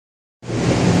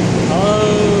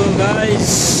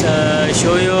guys,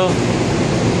 show you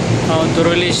how to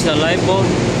release the lifeboat,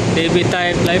 Davit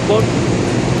type lifeboat.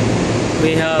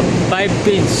 We have 5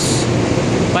 pins,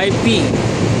 5P,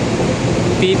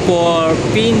 P for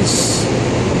pins,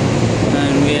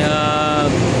 and we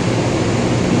have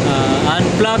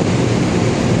unplug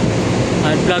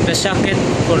the socket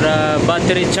for the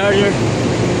battery charger.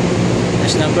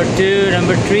 That's number 2.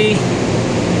 Number 3,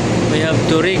 we have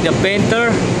to rig the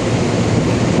painter.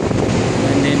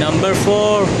 And then number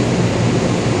 4,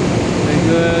 we're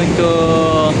going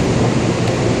to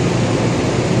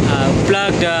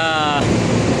plug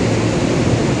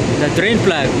the drain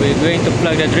plug. We're going to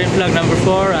plug the drain plug, number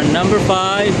 4. And number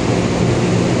 5,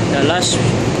 the last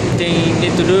thing you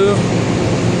need to do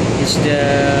is the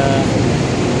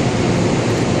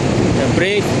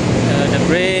brake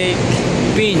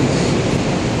pins.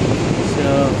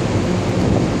 So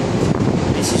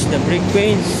this is the brake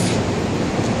pins.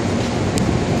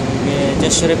 Okay,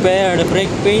 just repair the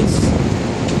brake pins.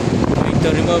 I'm going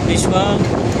to remove this one.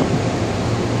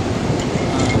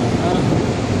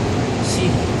 See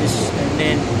this, and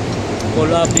then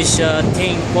pull up this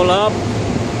thing. Pull up,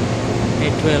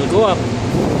 it will go up,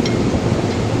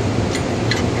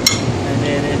 and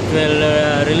then it will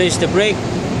release the brake,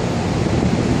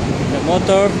 the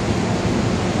motor,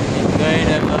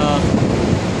 and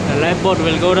the lifeboat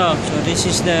will go down. So this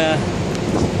is the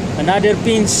another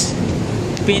pin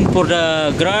for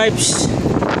the gripes.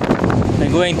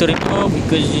 I'm going to remove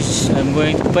because I'm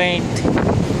going to paint,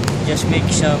 just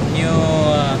make some new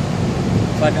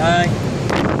bad eye.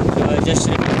 So I just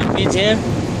remove the pins here.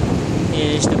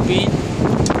 Here is the pin.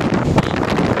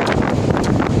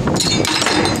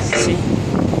 See,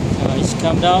 it's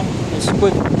come down. It's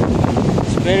quick.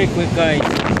 It's very quick, guys.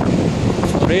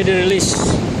 It's already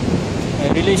released. I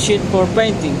release it for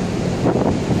painting.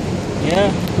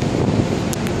 Yeah.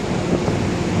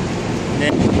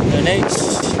 Then the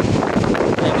next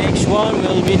one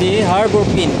will be the harbor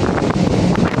pin.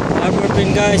 Harbor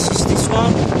pin, guys, is this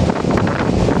one.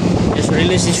 Just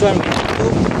release this one.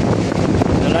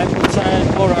 The light side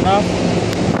for and up.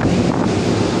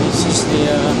 This is the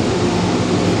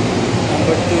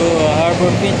number 2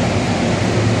 harbor pin.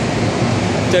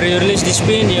 After you release this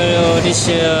pin, this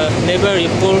lever you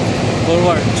pull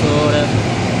forward, so the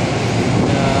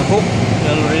hook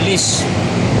will release.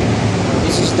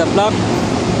 This is the plug,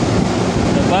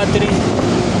 the battery.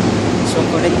 So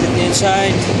connected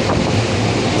inside.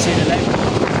 This is the light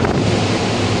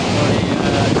for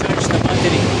charge the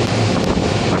battery.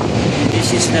 And this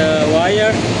is the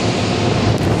wire.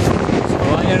 So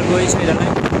wire goes inside the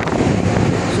light,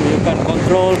 so you can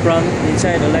control from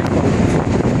inside the light bulb.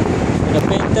 The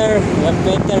painter, one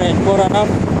painter and 4 and up.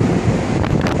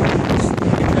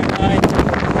 Painter line,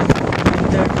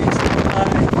 painter, this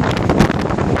line.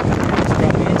 It's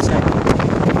from inside.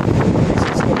 This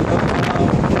is going down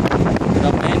to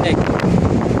the main deck.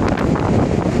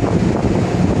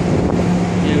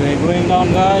 Okay, we're going down,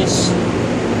 guys.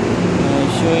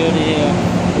 I'll show you the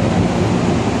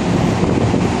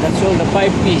that's all the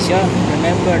 5 piece, yeah.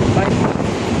 Remember the 5.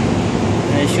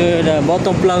 I'll show you the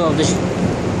bottom plug of the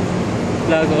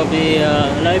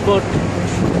lifeboat.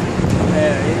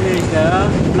 Here is the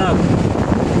plug.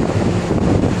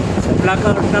 It's a plug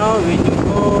out now. When you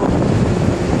go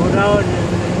down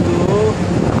to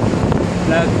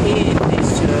plug in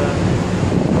this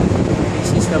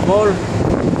is the ball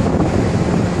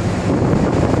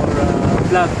for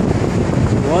plug.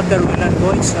 So water will not go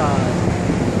inside.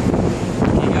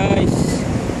 Okay, guys,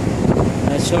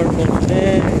 that's all for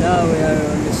today. Now we are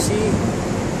on the sea.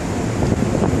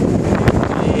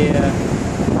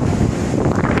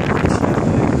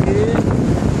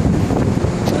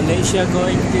 Malaysia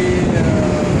going to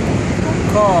Hong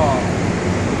Kong.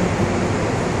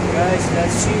 Guys,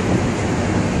 that's it.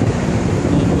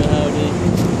 And we have the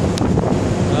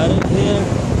garden here.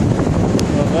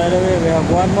 By the way, we have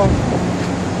one more.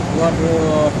 One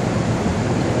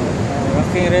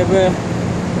rocking river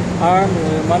arm. We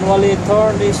manually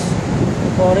turn this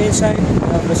for inside. We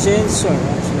have the sensor.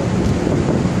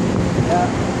 Yeah.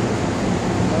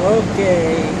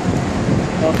 Okay,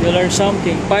 hope you learned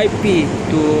something. 5P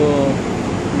to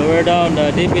lower down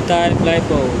the Davit type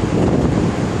lifeboat.